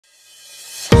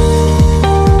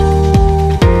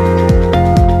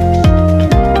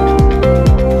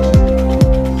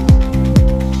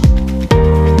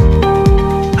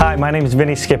is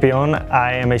Vinny Scipione.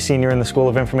 I am a senior in the School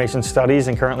of Information Studies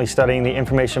and currently studying the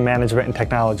Information Management and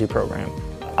Technology program.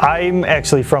 I'm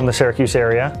actually from the Syracuse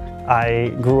area. I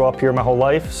grew up here my whole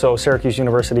life, so Syracuse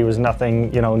University was nothing,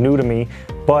 new to me.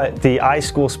 But the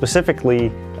iSchool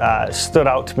specifically stood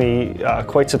out to me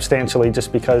quite substantially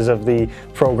just because of the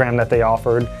program that they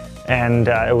offered, and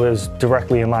it was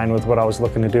directly in line with what I was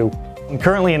looking to do. I'm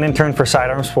currently an intern for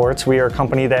SIDEARM Sports. We are a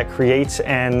company that creates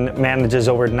and manages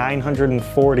over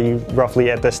 940, roughly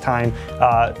at this time,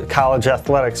 college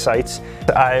athletic sites.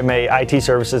 I'm a IT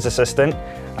services assistant.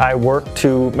 I work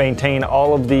to maintain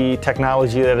all of the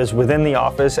technology that is within the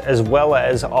office, as well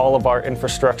as all of our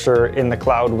infrastructure in the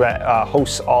cloud that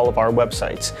hosts all of our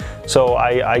websites. So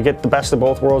I get the best of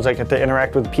both worlds. I get to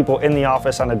interact with people in the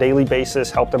office on a daily basis,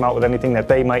 help them out with anything that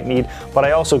they might need, but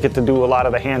I also get to do a lot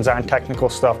of the hands-on technical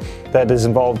stuff that is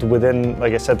involved within,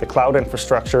 like I said, the cloud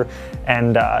infrastructure,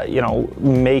 and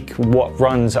make what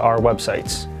runs our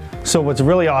websites. So what's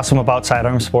really awesome about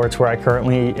SIDEARM Sports, where I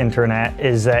currently intern at,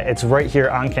 is that it's right here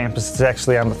on campus. It's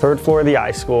actually on the 3rd floor of the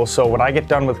iSchool. So when I get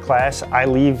done with class, I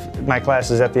leave my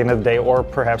classes at the end of the day, or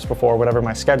perhaps before, whatever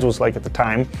my schedule's like at the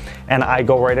time, and I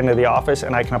go right into the office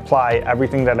and I can apply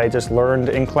everything that I just learned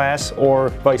in class, or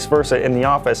vice versa in the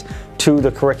office, to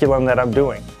the curriculum that I'm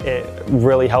doing. It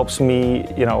really helps me,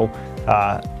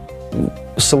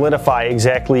 solidify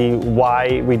exactly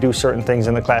why we do certain things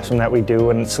in the classroom that we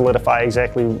do, and solidify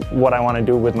exactly what I want to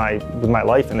do with my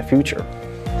life in the future.